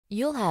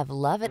You'll have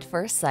love at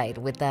first sight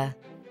with the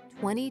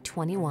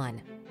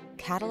 2021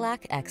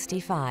 Cadillac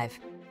XT5.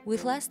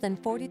 With less than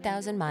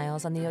 40,000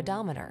 miles on the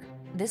odometer,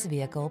 this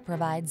vehicle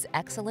provides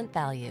excellent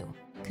value.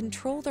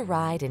 Control the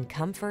ride in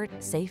comfort,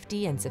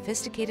 safety, and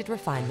sophisticated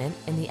refinement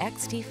in the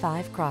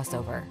XT5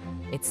 crossover.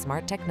 Its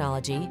smart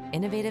technology,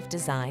 innovative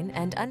design,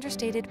 and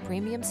understated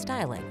premium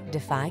styling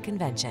defy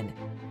convention.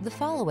 The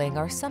following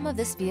are some of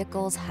this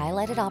vehicle's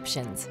highlighted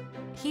options: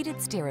 heated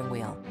steering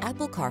wheel,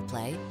 Apple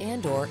CarPlay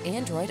and/or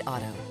Android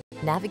Auto,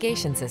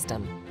 navigation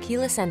system,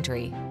 keyless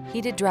entry,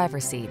 heated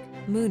driver's seat,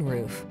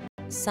 moonroof,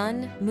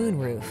 sun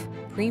moonroof,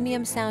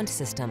 premium sound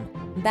system,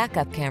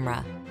 backup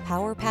camera,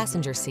 power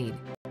passenger seat.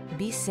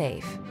 Be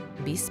safe,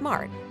 be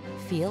smart,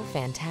 feel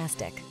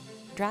fantastic.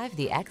 Drive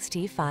the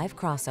XT5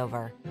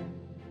 crossover.